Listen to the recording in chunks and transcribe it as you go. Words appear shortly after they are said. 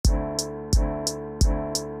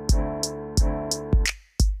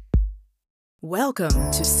Welcome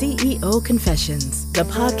to CEO Confessions, the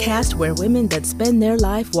podcast where women that spend their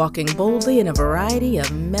life walking boldly in a variety of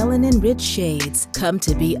melanin-rich shades come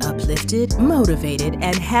to be uplifted, motivated,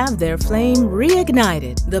 and have their flame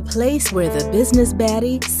reignited. The place where the business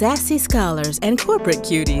baddie, sassy scholars, and corporate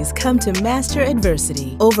cuties come to master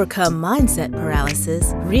adversity, overcome mindset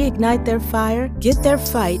paralysis, reignite their fire, get their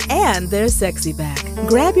fight, and their sexy back.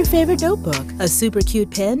 Grab your favorite notebook, a super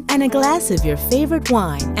cute pen, and a glass of your favorite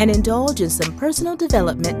wine, and indulge in some personal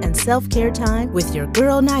development and self-care time with your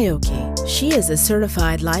girl Naoki. She is a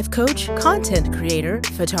certified life coach, content creator,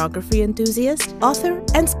 photography enthusiast, author,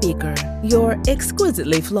 and speaker. Your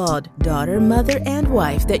exquisitely flawed daughter, mother, and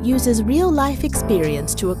wife that uses real-life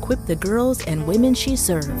experience to equip the girls and women she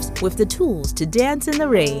serves with the tools to dance in the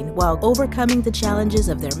rain while overcoming the challenges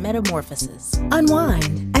of their metamorphosis.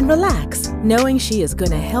 Unwind and relax, knowing she is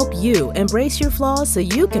going to help you embrace your flaws so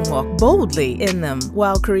you can walk boldly in them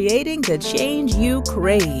while creating the change you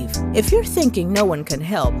crave. If you're thinking no one can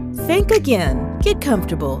help, think again, get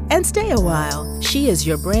comfortable, and stay a while. She is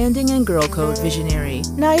your branding and girl code visionary,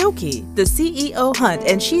 Naoki, the CEO Hunt,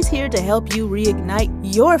 and she's here to help you reignite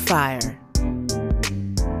your fire.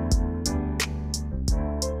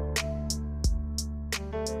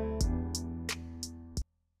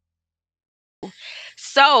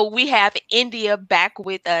 So we have India back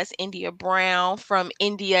with us, India Brown from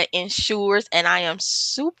India Insures, and I am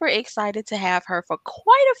super excited to have her for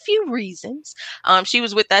quite a few reasons. She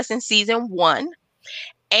was with us in season 1,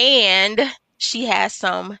 and she has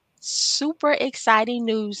some super exciting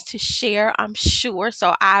news to share, I'm sure,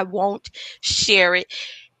 so I won't share it.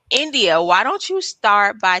 India, why don't you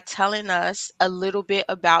start by telling us a little bit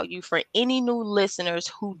about you for any new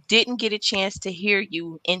listeners who didn't get a chance to hear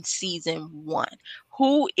you in season 1?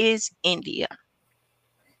 Who is India?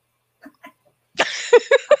 India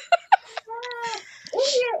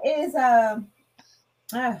is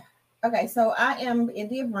okay. So I am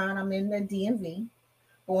India Brown. I'm in the DMV,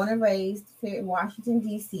 born and raised here in Washington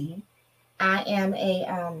D.C. I am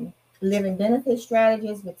a living benefit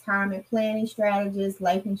strategist, retirement planning strategist,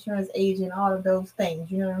 life insurance agent, all of those things.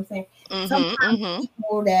 You know what I'm saying? Sometimes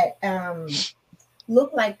people that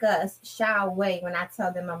look like us shy away when I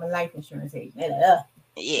tell them I'm a life insurance agent.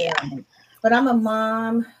 Yeah. But I'm a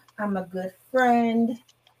mom. I'm a good friend.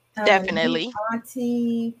 Definitely.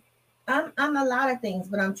 Auntie. I'm a lot of things,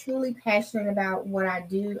 but I'm truly passionate about what I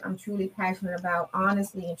do. I'm truly passionate about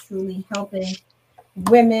honestly and truly helping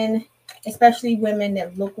women, especially women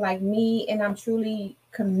that look like me. And I'm truly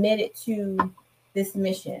committed to this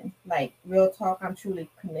mission. Like real talk, I'm truly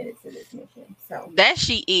committed to this mission. So that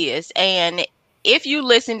she is. And if you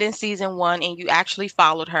listened in season 1 and you actually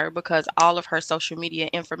followed her because all of her social media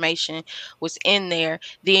information was in there,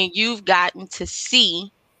 then you've gotten to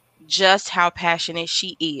see just how passionate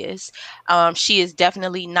she is. She is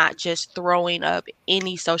definitely not just throwing up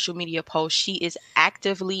any social media post. She is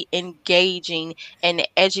actively engaging and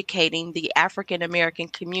educating the African American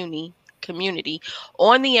community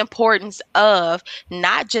on the importance of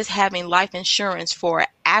not just having life insurance for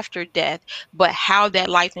after death, but how that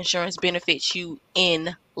life insurance benefits you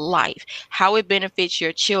in life, how it benefits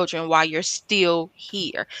your children while you're still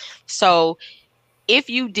here. So if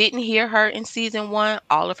you didn't hear her in season 1,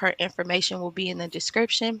 all of her information will be in the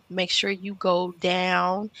description. Make sure you go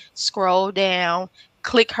down, scroll down,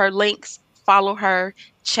 click her links, follow her,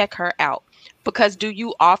 check her out. Because do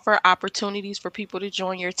you offer opportunities for people to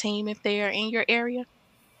join your team if they are in your area?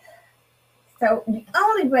 So the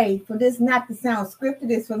only way for this not to sound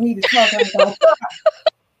scripted is for me to talk like that.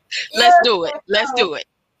 Let's do it. Let's do it.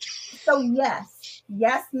 So yes,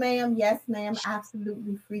 ma'am. Yes, ma'am.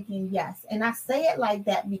 Absolutely freaking yes. And I say it like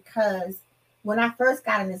that because when I first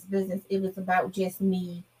got in this business, it was about just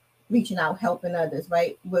me reaching out, helping others,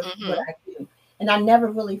 right? With what I do. And I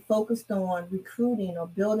never really focused on recruiting or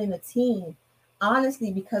building a team,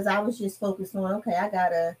 honestly, because I was just focused on, okay, I got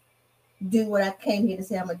to do what I came here to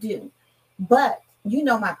say I'm going to do. But you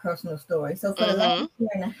know my personal story. So for the last year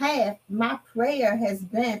and a half,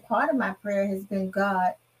 part of my prayer has been,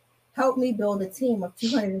 God, help me build a team of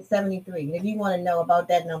 273. And if you want to know about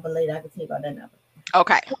that number later, I can tell you about that number.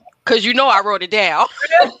 Okay. Because you know I wrote it down.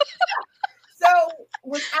 So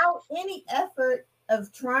without any effort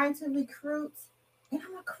of trying to recruit, and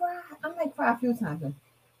I'm going to cry. I might cry a few times.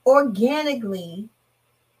 Organically,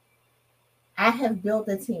 I have built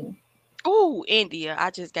a team. Ooh, India,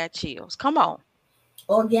 I just got chills. Come on.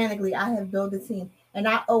 Organically, I have built a team. And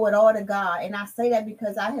I owe it all to God. And I say that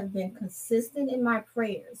because I have been consistent in my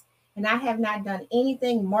prayers. And I have not done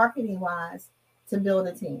anything marketing-wise to build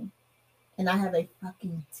a team. And I have a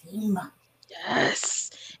fucking team.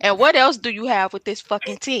 Yes. And what else do you have with this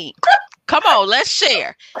fucking team? Come on, let's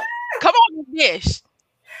share. Come on, Dish.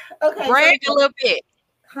 Okay, Brag a little bit.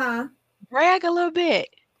 huh? Brag a little bit.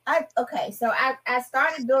 I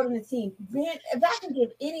started building a team. If I can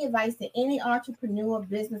give any advice to any entrepreneur,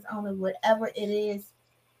 business owner, whatever it is,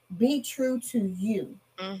 be true to you.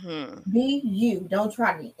 Mm-hmm. Be you. Don't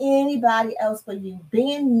try to be anybody else but you.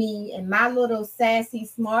 Being me and my little sassy,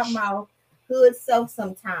 smart mouth, hood self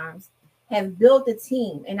sometimes have built a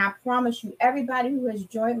team. And I promise you, everybody who has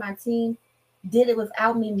joined my team did it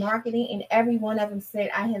without me marketing. And every one of them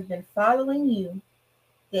said, I have been following you.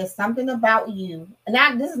 There's something about you.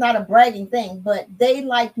 And this is not a bragging thing, but they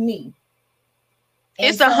like me. And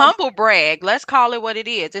It's a so, humble brag. Let's call it what it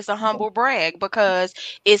is. It's a humble brag because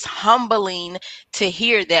it's humbling to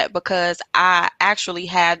hear that, because I actually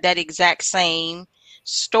have that exact same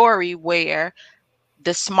story where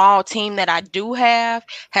the small team that I do have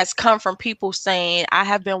has come from people saying, I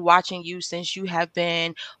have been watching you since you have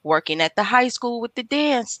been working at the high school with the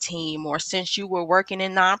dance team, or since you were working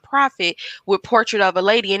in nonprofit with Portrait of a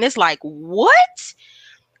Lady. And it's like, what?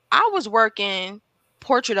 I was working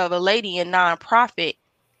Portrait of a Lady in nonprofit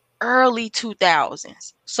early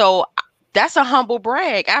 2000s. So that's a humble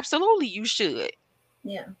brag. Absolutely, you should.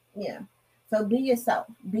 yeah, yeah. So be yourself.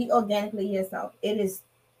 Be organically yourself. It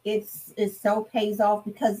so pays off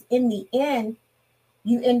because in the end,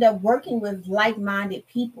 you end up working with like-minded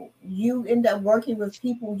people. You end up working with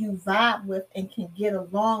people you vibe with and can get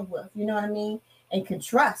along with. You know what I mean? And can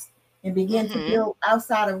trust and begin to Mm-hmm. build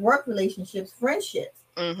outside of work relationships, friendships.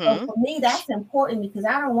 So Mm-hmm. for me, that's important because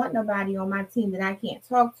I don't want nobody on my team that I can't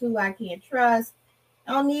talk to, I can't trust.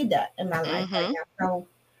 I don't need that in my life right Mm-hmm. now. So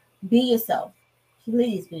be yourself.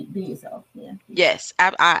 Please be yourself. Yeah. Be yourself. Yes,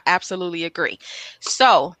 I absolutely agree.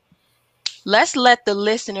 So let's let the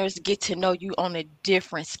listeners get to know you on a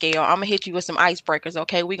different scale. I'm gonna hit you with some icebreakers,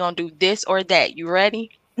 okay? We're gonna do this or that. You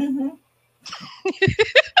ready? Mm-hmm.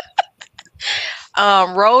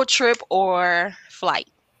 Road trip or flight?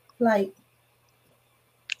 Like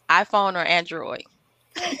iPhone or Android?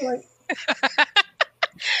 Android.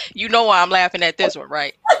 You know why I'm laughing at this one,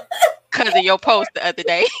 right? Because of your post the other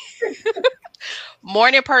day.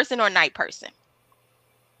 Morning person or night person?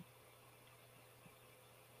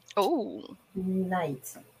 Oh,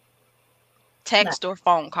 Night. Night. text or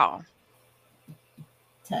phone call?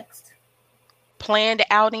 Text. Planned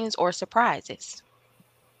outings or surprises?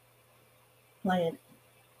 Plan.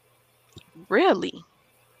 Really?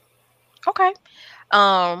 Okay.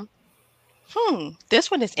 Um,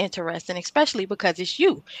 this one is interesting, especially because it's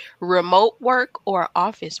you. Remote work or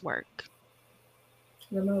office work?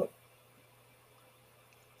 Remote.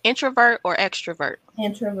 Introvert or extrovert?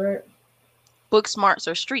 Introvert. Book smarts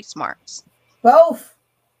or street smarts? Both.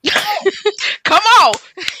 Both. Come on.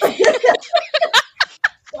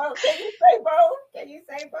 Well, can you say both? Can you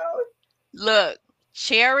say both? Look,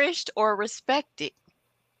 cherished or respected?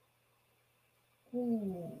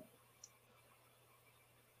 Ooh,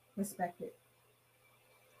 respect it.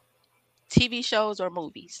 TV shows or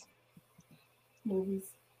movies? Movies.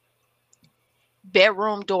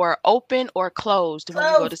 Bedroom door open or closed when you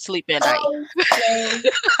go Close. to sleep at night? Close. Close.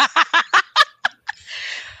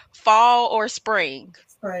 Fall or spring?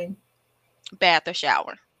 Spring. Bath or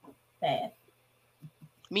shower? Bad.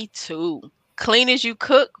 Me too. Clean as you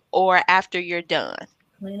cook or after you're done?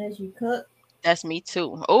 Clean as you cook. That's me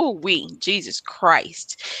too. Oh, Jesus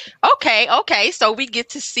Christ. Okay. So we get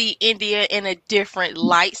to see India in a different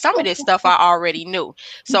light. Some of this stuff I already knew.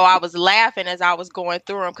 So I was laughing as I was going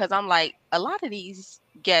through them because I'm like, a lot of these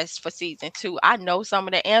guests for season 2, I know some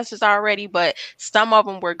of the answers already, but some of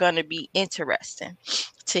them were going to be interesting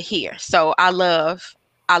to hear. So I love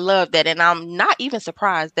that. And I'm not even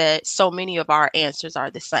surprised that so many of our answers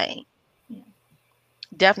are the same. Yeah.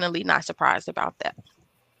 Definitely not surprised about that.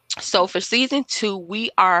 So for season 2, we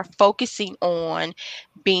are focusing on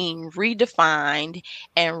being redefined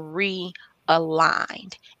and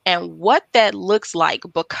realigned and what that looks like,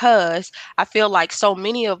 because I feel like so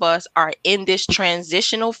many of us are in this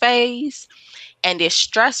transitional phase, and it's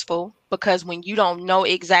stressful because when you don't know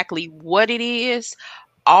exactly what it is,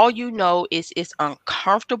 all you know is it's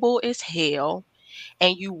uncomfortable as hell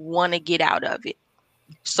and you want to get out of it.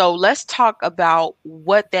 So let's talk about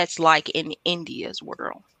what that's like in India's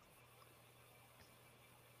world.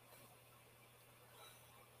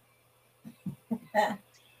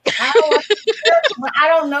 I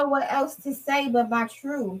don't know what else to say but my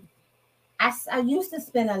truth. I used to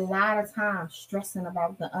spend a lot of time stressing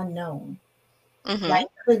about the unknown. Mm-hmm. Like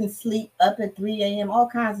couldn't sleep up at 3 a.m., all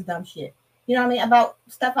kinds of dumb shit. You know what I mean? About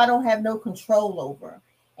stuff I don't have no control over.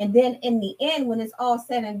 And then in the end, when it's all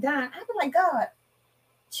said and done, I be like, God,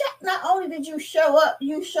 not only did you show up,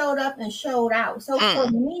 you showed up and showed out. So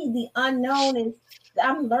for me, the unknown is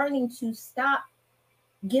I'm learning to stop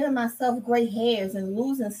giving myself gray hairs and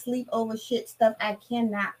losing sleep over stuff I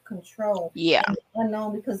cannot control. Yeah. And the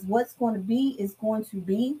unknown, because what's going to be is going to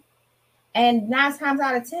be. And 9 times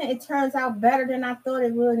out of 10, it turns out better than I thought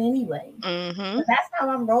it would anyway. But that's how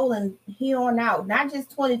I'm rolling here on out. Not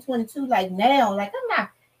just 2022, like now. Like I'm not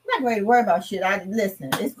ready to worry about shit.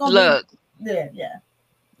 It's gonna be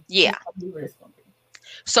yeah. It's gonna be what it's gonna be.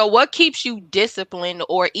 So what keeps you disciplined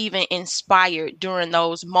or even inspired during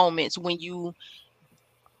those moments when you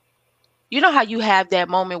know how you have that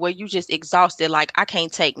moment where you just exhausted, like I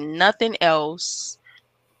can't take nothing else,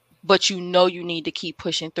 but you know you need to keep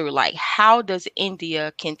pushing through? Like, how does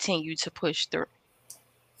India continue to push through?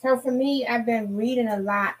 So for me, I've been reading a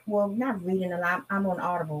lot. Well, not reading a lot. I'm on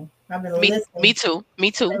Audible. I've been listening. Me too.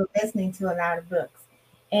 I've been listening to a lot of books,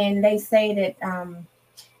 and they say that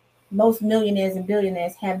most millionaires and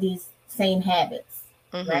billionaires have these same habits,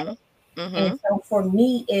 right? And so for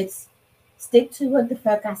me, it's stick to what the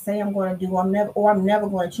fuck I say I'm going to do. I'm never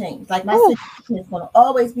going to change. Like my situation is going to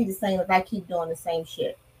always be the same if I keep doing the same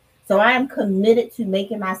shit. So I am committed to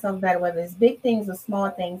making myself better, whether it's big things or small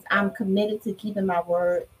things. I'm committed to keeping my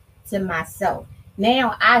word to myself.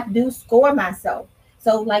 Now I do score myself.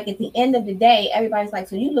 So like at the end of the day, everybody's like,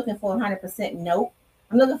 so you looking for 100%? Nope.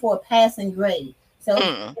 I'm looking for a passing grade. So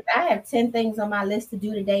if I have 10 things on my list to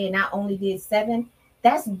do today and I only did 7,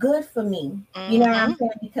 that's good for me. You know what I'm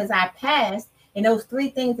saying? Because I passed, and those 3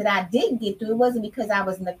 things that I didn't get through, it wasn't because I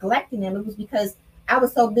was neglecting them. It was because I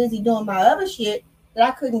was so busy doing my other shit that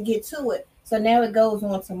I couldn't get to it. So now it goes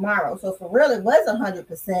on tomorrow. So for real, it was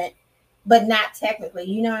 100%, but not technically.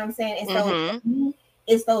 You know what I'm saying? And so for me,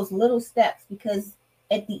 it's those little steps, because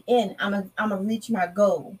at the end, I'm gonna reach my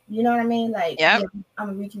goal. You know what I mean? Like, yeah, I'm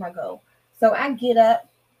gonna reach my goal. So I get up,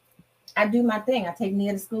 I do my thing. I take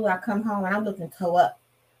Nia to school. I come home and I'm looking toe up.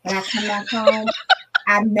 When I come back home,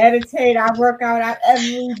 I meditate. I work out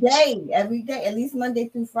every day, at least Monday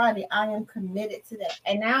through Friday. I am committed to that.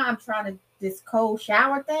 And now I'm trying this cold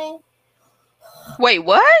shower thing. Wait,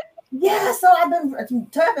 what? Yeah, so I've been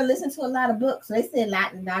listening to a lot of books. So they say a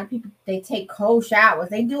lot of people, they take cold showers.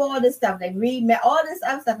 They do all this stuff. They read all this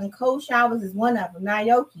other stuff, and cold showers is one of them.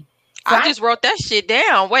 Naoki. So I just wrote that shit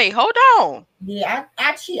down. Wait, hold on. Yeah,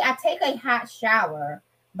 I take a hot shower,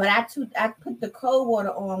 but I put the cold water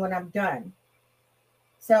on when I'm done.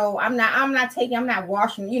 So I'm not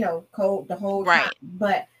washing, cold the whole time.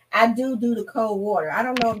 But I do the cold water. I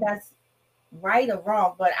don't know if that's right or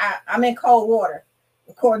wrong, but I'm in cold water,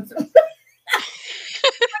 according to people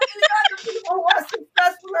who are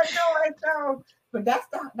successful at doing so. But that's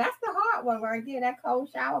the hard one right there. That cold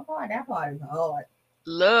shower part. That part is hard.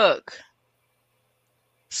 Look.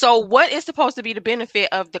 So what is supposed to be the benefit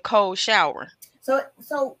of the cold shower? So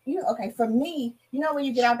okay, for me, when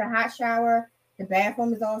you get out the hot shower, the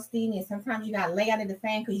bathroom is all steamy, and sometimes you gotta lay under the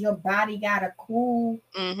fan because your body gotta cool.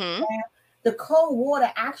 The cold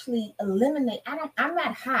water actually eliminate. I'm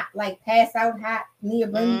not hot, like pass out hot. Nia,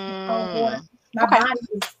 bring me some cold water. My body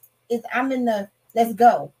is I'm in the let's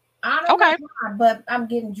go. I don't know why, but I'm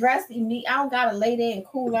getting dressed. I don't gotta lay there and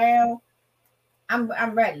cool down.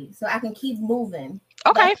 I'm ready, so I can keep moving.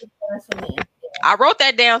 Okay. That's for me. Yeah. I wrote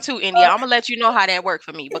that down too, India. I'm gonna let you know how that worked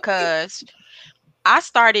for me, because I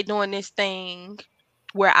started doing this thing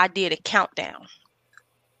where I did a countdown.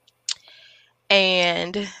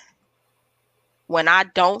 And when I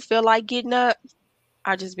don't feel like getting up,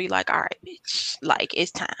 I just be like, all right, bitch, like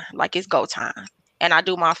it's time, like it's go time. And I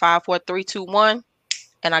do my 5, 4, 3, 2, 1,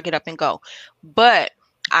 and I get up and go. But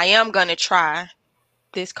I am gonna try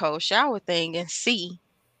this cold shower thing and see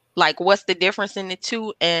like what's the difference in the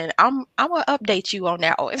two, and I'm gonna update you on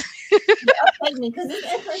that one. Update me, because it's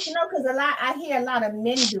interesting, because I hear a lot of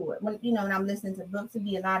men do it when I'm listening to books. It'd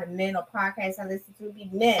be a lot of men, or podcasts I listen to, be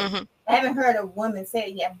men. I haven't heard a woman say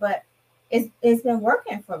it yet, but it's been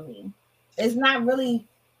working for me. It's not really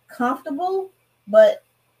comfortable, but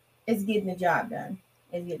it's getting the job done.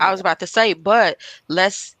 I was about to say, but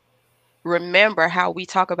let's remember how we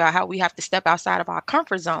talk about how we have to step outside of our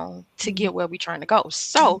comfort zone to get where we're trying to go.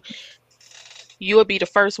 So you will be the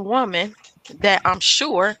first woman that I'm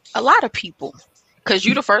sure a lot of people, because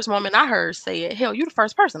you're the first woman I heard say it. Hell, you're the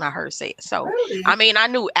first person I heard say it. So, really? I mean, I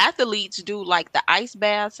knew athletes do like the ice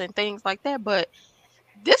baths and things like that, but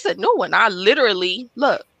this is a new one. I literally,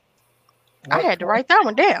 look, I had to write that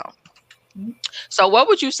one down. So what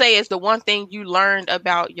would you say is the one thing you learned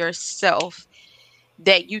about yourself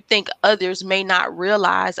that you think others may not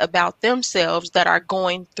realize about themselves that are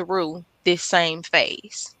going through this same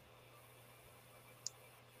phase?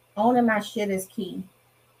 Owning my shit is key.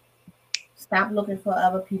 Stop looking for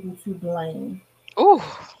other people to blame. Ooh,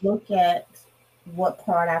 Look at what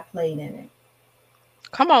part I played in it.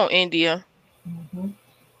 come on, India. Mm-hmm.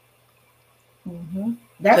 Mm-hmm.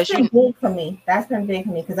 That's Cause been you big for me. That's been big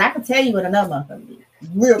for me because I can tell you what another motherfucker did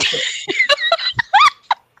real quick.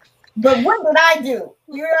 But what did I do?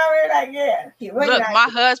 You know what I mean? Like, yeah. What did look, I my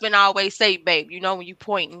do? husband always say, babe, when you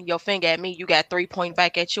pointing your finger at me, you got 3 pointing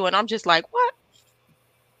back at you. And I'm just like, what?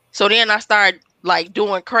 So then I started like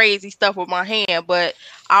doing crazy stuff with my hand. But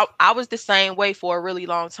I was the same way for a really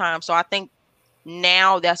long time. So I think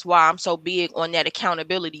now that's why I'm so big on that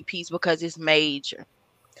accountability piece because it's major.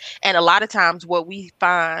 And a lot of times what we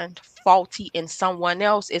find faulty in someone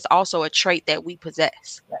else is also a trait that we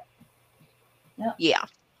possess. Yep. Yeah.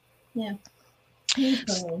 Yeah. Huge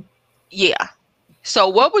for me. Yeah. So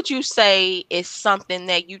what would you say is something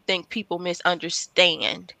that you think people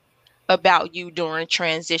misunderstand about you during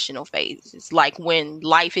transitional phases? Like when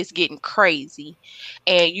life is getting crazy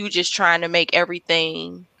and you just trying to make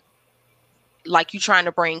everything like you trying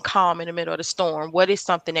to bring calm in the middle of the storm. What is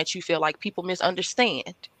something that you feel like people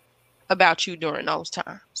misunderstand about you during those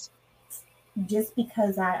times? Just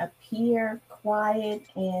because I appear quiet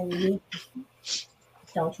and meek,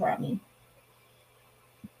 don't try me.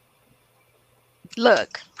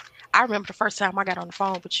 Look, I remember the first time I got on the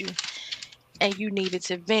phone with you and you needed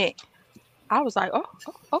to vent. I was like, oh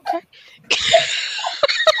okay.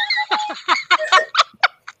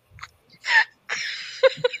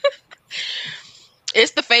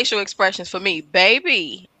 It's the facial expressions for me.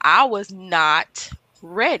 Baby, I was not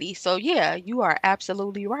ready. So yeah, you are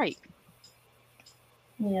absolutely right.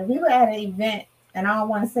 Yeah, we were at an event, and I don't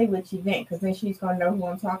want to say which event because then she's gonna know who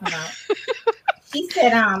I'm talking about. She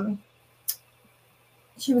said,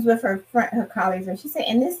 she was with her friend, her colleagues, and she said,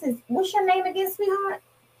 "And this is what's your name again, sweetheart?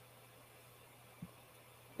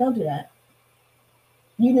 Don't do that.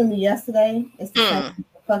 You knew me yesterday. It's the same. Mm, The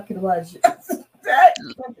fuck it was.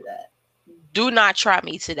 Don't do that." do not try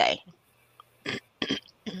me today.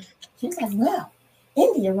 She was like, "Well,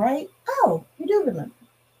 India, right? Oh, you do remember?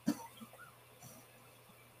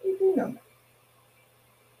 You do know."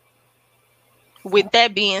 With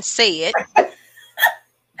that being said,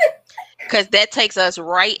 because that takes us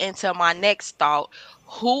right into my next thought.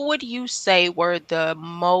 Who would you say were the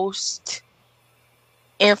most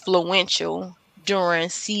influential during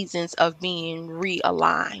seasons of being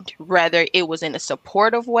realigned, whether it was in a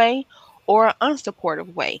supportive way or an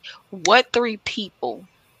unsupportive way? What three people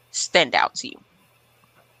stand out to you?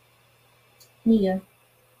 Mia,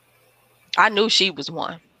 I knew she was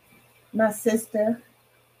one. my sister.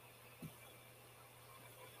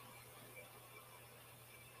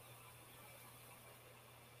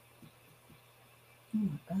 Oh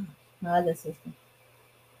my god, my other sister.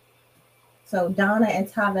 So Donna and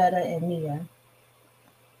Tavetta and Mia.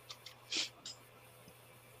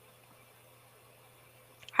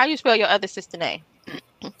 How you spell your other sister name?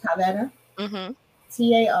 Tavetta, Mm-hmm.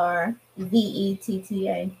 Tarvetta.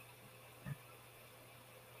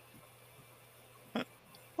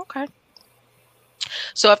 Okay.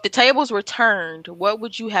 So if the tables were turned, what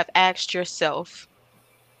would you have asked yourself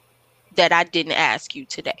that I didn't ask you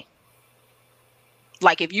today?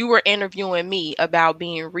 Like if you were interviewing me about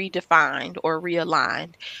being redefined or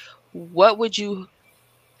realigned, what would you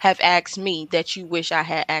have asked me that you wish I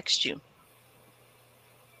had asked you?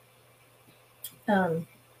 Um,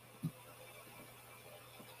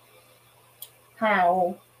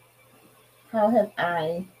 how have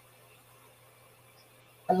I,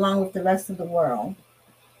 along with the rest of the world,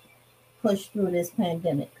 pushed through this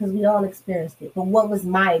pandemic? Because we all experienced it. But what was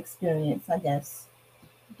my experience, I guess,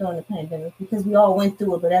 during the pandemic? Because we all went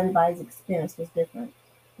through it, but everybody's experience was different.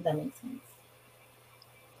 If that makes sense.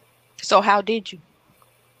 So how did you?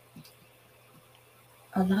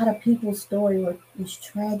 A lot of people's story was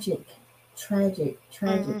tragic, tragic.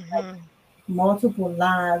 Like Mm-hmm. multiple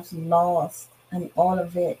lives lost and all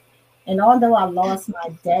of it. And although I lost my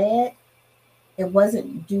dad, it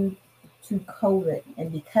wasn't due to COVID.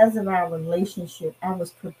 And because of our relationship, I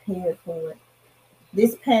was prepared for it.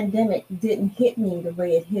 This pandemic didn't hit me the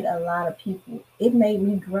way it hit a lot of people. It made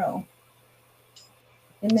me grow.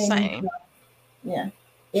 It made me Same. grow. Yeah.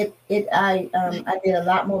 I did a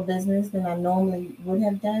lot more business than I normally would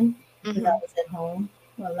have done because I Mm-hmm. was at home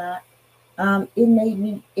a lot.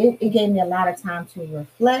 It gave me a lot of time to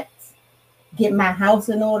reflect, get my house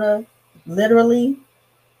in order, literally,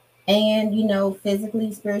 and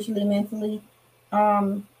physically, spiritually, mentally.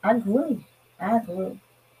 I grew. I grew.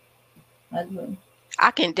 I grew.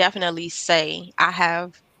 I can definitely say I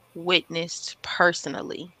have witnessed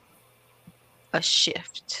personally a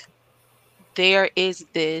shift. There is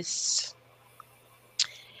this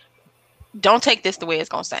don't take this the way it's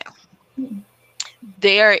going to sound. Mm-hmm.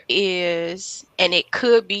 There is, and it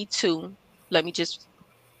could be too, let me just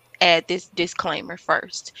add this disclaimer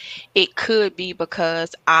first. It could be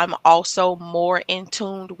because I'm also more in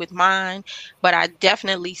tune with mine, but I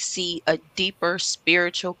definitely see a deeper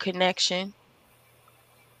spiritual connection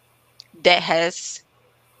that has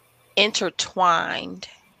intertwined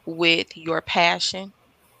with your passion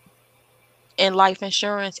in life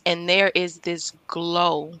insurance. And there is this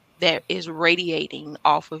glow that is radiating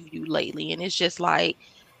off of you lately. And it's just like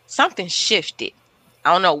something shifted.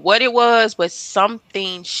 I don't know what it was, but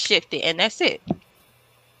something shifted. And that's it.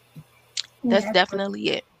 That's Yeah, definitely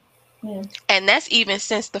it. yeah. And that's even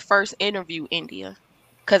since the first interview, India.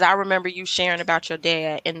 Because I remember you sharing about your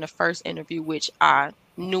dad in the first interview, which I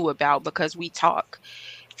knew about because we talk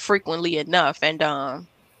frequently enough. And I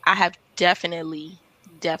have definitely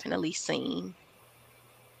seen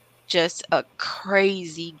just a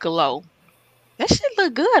crazy glow. That shit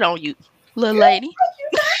look good on you, little lady.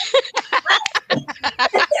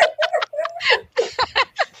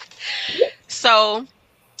 So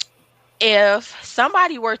if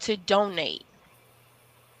somebody were to donate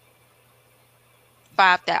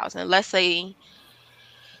 5,000, let's say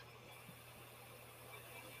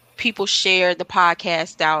people shared the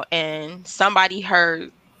podcast out and somebody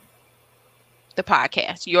heard the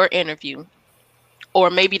podcast, your interview, or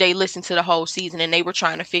maybe they listened to the whole season and they were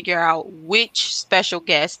trying to figure out which special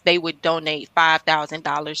guest they would donate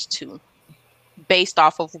 $5,000 to based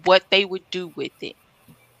off of what they would do with it.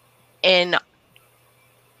 And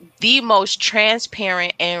the most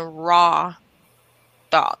transparent and raw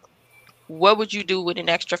thought, what would you do with an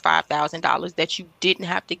extra $5,000 that you didn't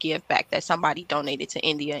have to give back that somebody donated to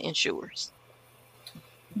India Insures?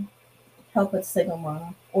 Help a single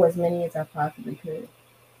mom, or as many as I possibly could.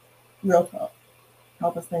 Real talk.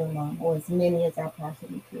 Help a single mom, or as many as I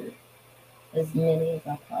possibly could. As many as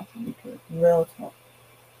I possibly could. Real talk.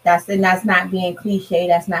 That's not being cliche.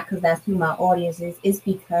 That's not because that's who my audience is. It's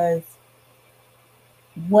because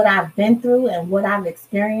what I've been through and what I've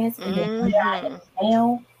experienced and then where I Mm-hmm. am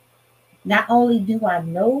now. Not only do I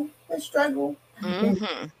know the struggle, I've been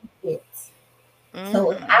Mm-hmm. through it.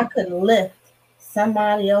 So if Mm-hmm. I could lift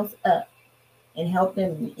somebody else up and help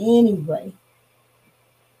them in any way,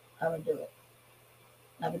 I would do it.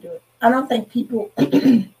 I would do it. I don't think people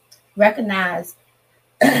recognize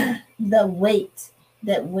the weight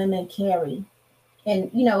that women carry.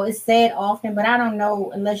 And it's said often, but I don't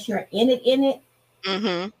know unless you're in it,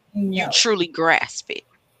 Mm-hmm. you You know. truly grasp it.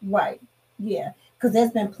 Right. Yeah. Because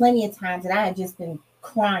there's been plenty of times that I had just been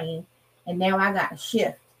crying and now I got to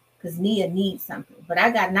shift because Nia needs something. But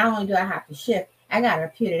not only do I have to shift, I got to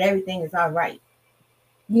appear that everything is all right.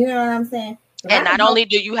 You know what I'm saying? If And I can not help, only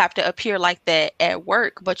do you have to appear like that at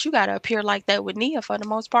work, but you got to appear like that with Nia for the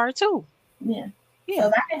most part too. yeah. So Yeah.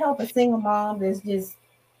 if I can help a single mom that's just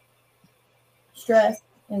stressed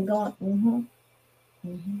and going,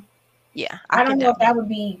 Yeah, I I can don't know if definitely. that would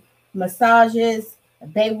be massages,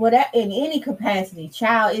 they whatever in any capacity.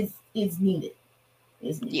 Child is needed.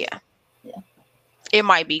 Is needed. Yeah. Yeah. It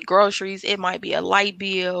might be groceries, it might be a light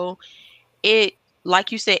bill. It,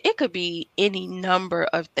 like you said, it could be any number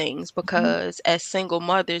of things Mhm. because as single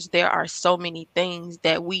mothers, there are so many things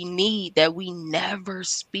that we need that we never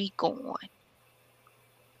speak on.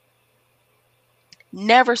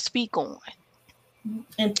 Never speak on.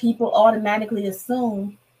 And people automatically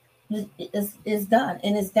assume it's done,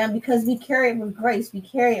 and it's done because we carry it with grace.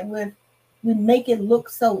 We make it look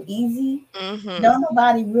so easy. Mm-hmm. Don't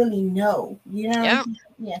nobody really know. You know what I'm Yep. saying?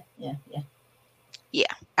 Yeah, yeah, yeah,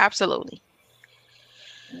 Yeah, absolutely.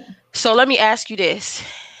 yeah. So let me ask you this.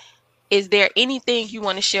 Is there anything you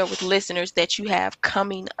want to share with listeners that you have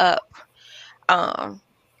coming up, um,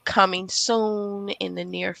 coming soon in the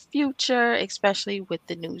near future, especially with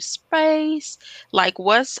the new space? Like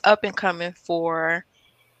what's up and coming for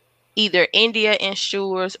either India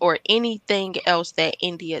Insures or anything else that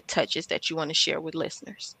India touches that you want to share with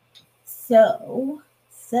listeners?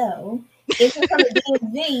 So if you're from the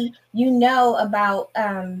DMV, you know about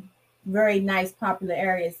very nice popular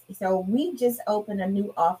areas. So we just opened a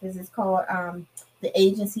new office. It's called the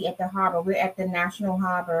Agency at the Harbor. We're at the National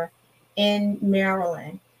Harbor in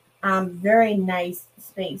Maryland. Very nice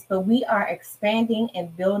space, but we are expanding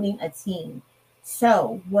and building a team.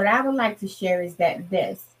 So what I would like to share is that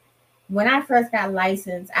this when I first got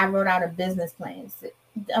licensed, I wrote out a business plan. So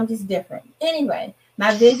I'm just different. Anyway,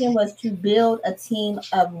 my vision was to build a team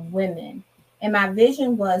of women. And my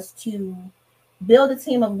vision was to build a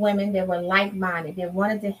team of women that were like minded, that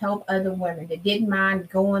wanted to help other women, that didn't mind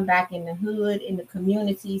going back in the hood, in the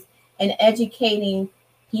communities, and educating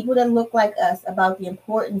people that look like us about the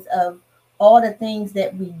importance of all the things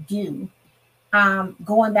that we do.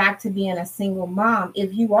 Going back to being a single mom,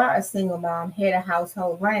 if you are a single mom, head of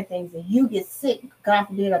household, running things, and you get sick, God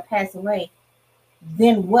forbid, or pass away,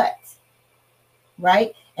 then what?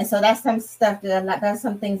 Right? And so that's some stuff that that's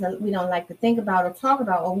some things that we don't like to think about or talk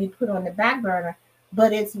about, or we put on the back burner,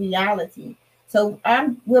 but it's reality. So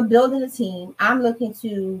we're building a team. I'm looking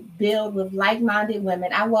to build with like-minded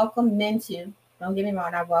women. I welcome men too. Don't get me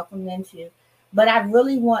wrong, I welcome men too. But I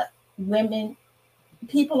really want women,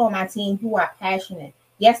 people on my team who are passionate.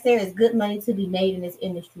 Yes, there is good money to be made in this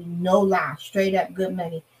industry. No lie, straight up good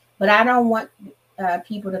money. But I don't want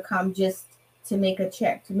people to come just to make a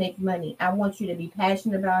check, to make money. I want you to be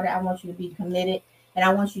passionate about it. I want you to be committed, and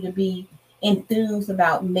I want you to be enthused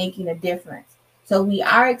about making a difference. So we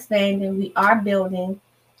are expanding, we are building.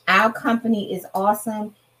 Our company is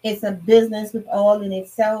awesome. It's a business with all in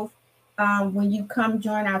itself. When you come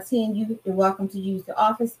join our team, you're welcome to use the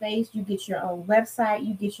office space. You get your own website,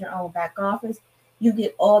 you get your own back office, you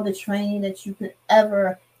get all the training that you could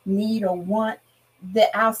ever need or want. That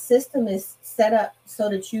our system is set up so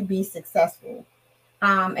that you be successful.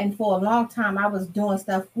 And for a long time, I was doing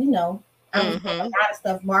stuff, I was doing a lot of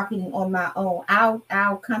stuff marketing on my own.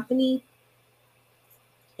 Our company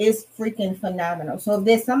is freaking phenomenal. So if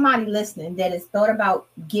there's somebody listening that has thought about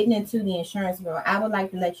getting into the insurance world, I would like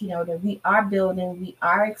to let you know that we are building, we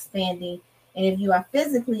are expanding. And if you are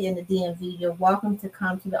physically in the DMV, you're welcome to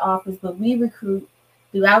come to the office. But we recruit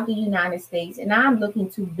throughout the United States. And I'm looking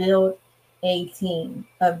to build a team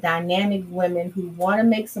of dynamic women who want to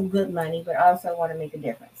make some good money, but also want to make a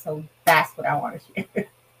difference. So that's what I want to share.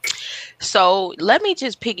 So let me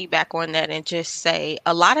just piggyback on that and just say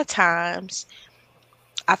a lot of times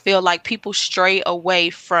I feel like people stray away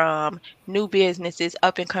from new businesses,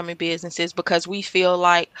 up and coming businesses, because we feel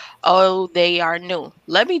like, oh, they are new.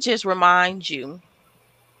 Let me just remind you.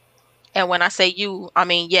 And when I say you, I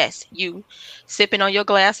mean, yes, you sipping on your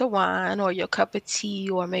glass of wine or your cup of tea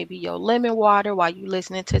or maybe your lemon water while you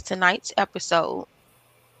listening to tonight's episode.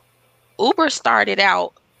 Uber started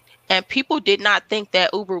out and people did not think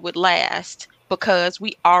that Uber would last because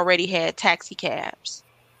we already had taxi cabs.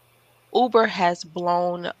 Uber has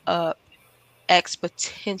blown up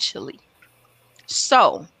exponentially.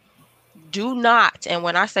 So do not, and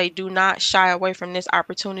when I say do not shy away from this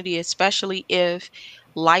opportunity, especially if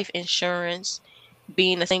life insurance,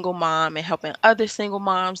 being a single mom and helping other single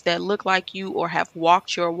moms that look like you or have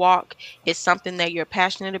walked your walk is something that you're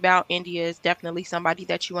passionate about. India is definitely somebody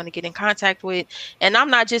that you want to get in contact with. And I'm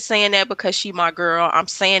not just saying that because she my girl. I'm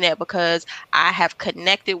saying that because I have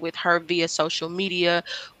connected with her via social media.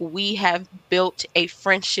 We have built a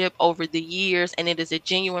friendship over the years, and it is a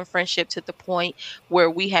genuine friendship to the point where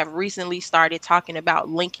we have recently started talking about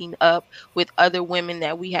linking up with other women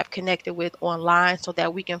that we have connected with online so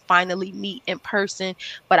that we can finally meet in person.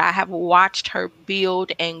 But I have watched her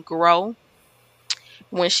build and grow.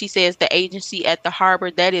 When she says the agency at the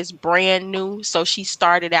harbor, that is brand new. So she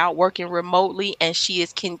started out working remotely and she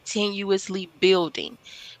is continuously building.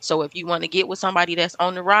 So if you want to get with somebody that's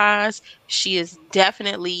on the rise, she is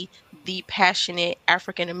definitely the passionate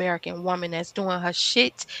African American woman that's doing her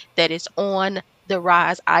shit, that is on the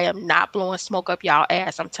rise. I am not blowing smoke up y'all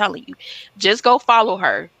ass. I'm telling you, just go follow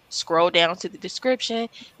her. Scroll down to the description,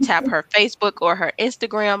 tap her Facebook or her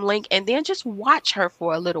Instagram link, and then just watch her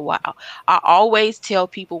for a little while. I always tell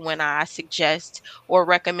people when I suggest or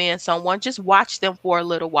recommend someone, just watch them for a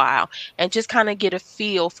little while and just kind of get a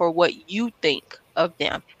feel for what you think of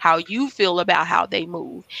them, how you feel about how they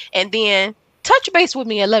move. And then touch base with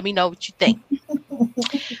me and let me know what you think.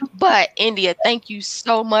 But India, thank you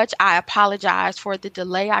so much. I apologize for the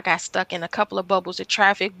delay. I got stuck in a couple of bubbles of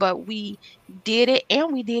traffic, but we did it,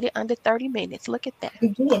 and we did it under 30 minutes. Look at that. We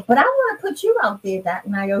did. But I want to put you out there, Dr.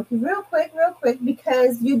 Naoki, real quick,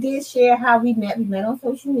 because you did share how we met. We met on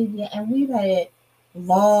social media, and we've had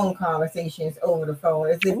long conversations over the phone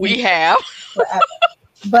as if We have. forever.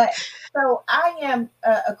 But so I am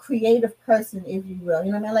a creative person, if you will.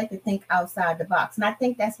 You know what I mean? I like to think outside the box. And I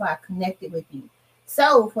think that's why I connected with you.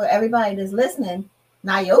 So for everybody that's listening,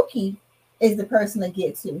 Naoki is the person to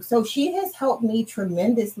get to. So she has helped me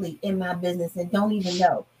tremendously in my business and don't even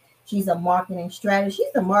know. She's a marketing strategist.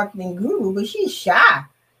 She's a marketing guru, but she's shy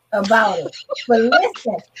about it. But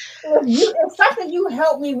listen, if something you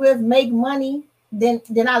help me with make money, then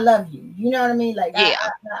I love you. You know what I mean? Like Yeah.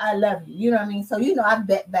 I love you. You know what I mean? So I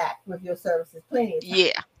bet back with your services plenty of times.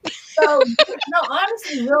 Yeah. So no,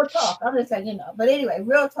 honestly, real talk. I'm just saying, But anyway,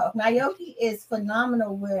 real talk. Naoki is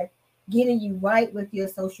phenomenal with getting you right with your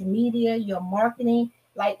social media, your marketing.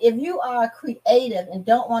 Like if you are creative and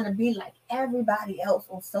don't want to be like everybody else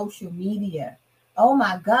on social media, Oh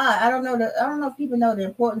my God. I don't know if people know the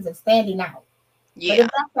importance of standing out. But Yeah. if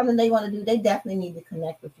that's something they want to do, they definitely need to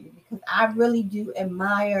connect with you because I really do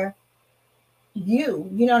admire you.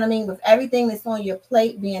 You know what I mean? With everything that's on your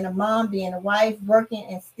plate, being a mom, being a wife, working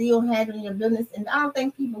and still handling your business. And I don't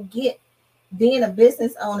think people get being a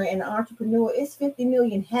business owner and an entrepreneur. It's 50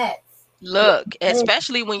 million hats. Look,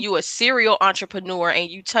 especially when you a serial entrepreneur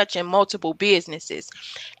and you touching multiple businesses,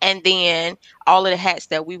 and then all of the hats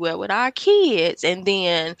that we wear with our kids, and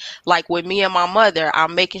then like with me and my mother,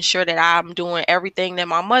 I'm making sure that I'm doing everything that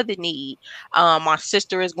my mother need. My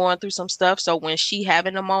sister is going through some stuff, so when she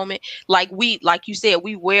having a moment, like you said,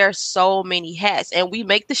 we wear so many hats, and we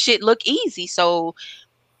make the shit look easy. So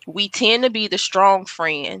we tend to be the strong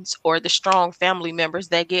friends or the strong family members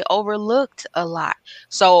that get overlooked a lot.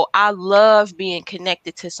 So I love being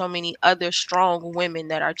connected to so many other strong women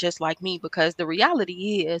that are just like me, because the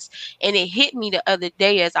reality is, and it hit me the other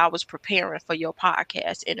day as I was preparing for your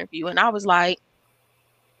podcast interview, and I was like,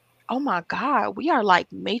 oh my God, we are like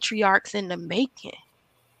matriarchs in the making.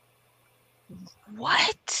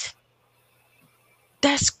 What?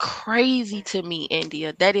 That's crazy to me,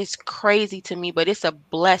 India. That is crazy to me, but it's a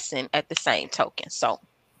blessing at the same token. So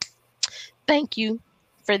thank you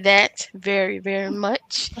for that very, very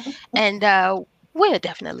much. And we'll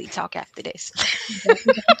definitely talk after this.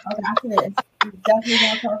 Definitely gonna talk after this. Definitely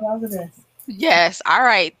gonna talk after this. Yes. All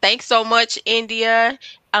right. Thanks so much, India.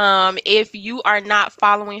 If you are not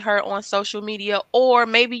following her on social media, or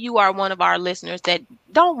maybe you are one of our listeners that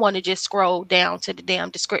don't want to just scroll down to the damn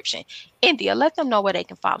description, India, let them know where they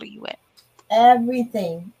can follow you at.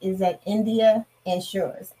 Everything is at India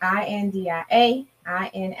Insures. INDIA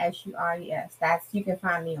INSURES. That's you can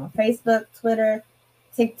find me on Facebook, Twitter,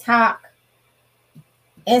 TikTok,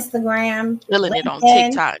 Instagram, Killing it on LinkedIn.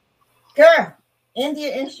 TikTok. Girl,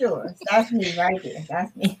 India Insures. That's me right there.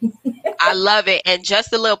 That's me. I love it. And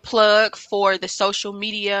just a little plug for the social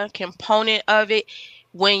media component of it.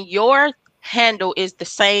 When your handle is the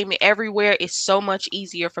same everywhere, it's so much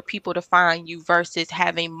easier for people to find you versus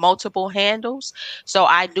having multiple handles. So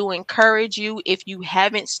I do encourage you, if you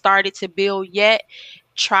haven't started to build yet,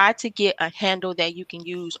 try to get a handle that you can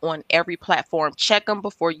use on every platform. Check them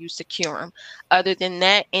before you secure them. Other than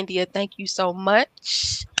that, India, thank you so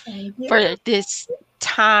much Thank you. for this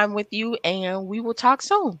time with you, and we will talk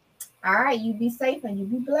soon. All right, you be safe and you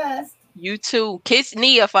be blessed. You too. Kiss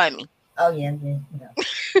Nia for me. Oh yeah, yeah.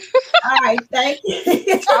 All right, thank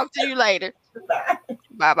you. Talk to you later. Bye.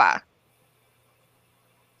 Bye-bye.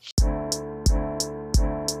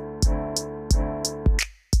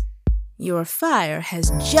 Your fire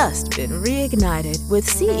has just been reignited with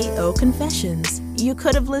CEO Confessions. You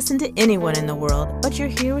could have listened to anyone in the world, but you're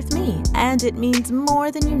here with me, and it means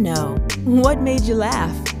more than you know. What made you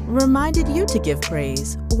laugh? Reminded you to give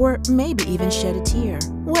praise? Or maybe even shed a tear?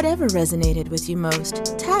 Whatever resonated with you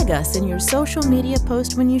most, tag us in your social media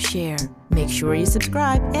post when you share. Make sure you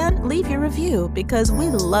subscribe and leave your review because we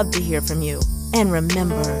love to hear from you. And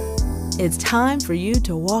remember, it's time for you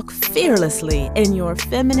to walk fearlessly in your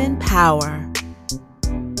feminine power.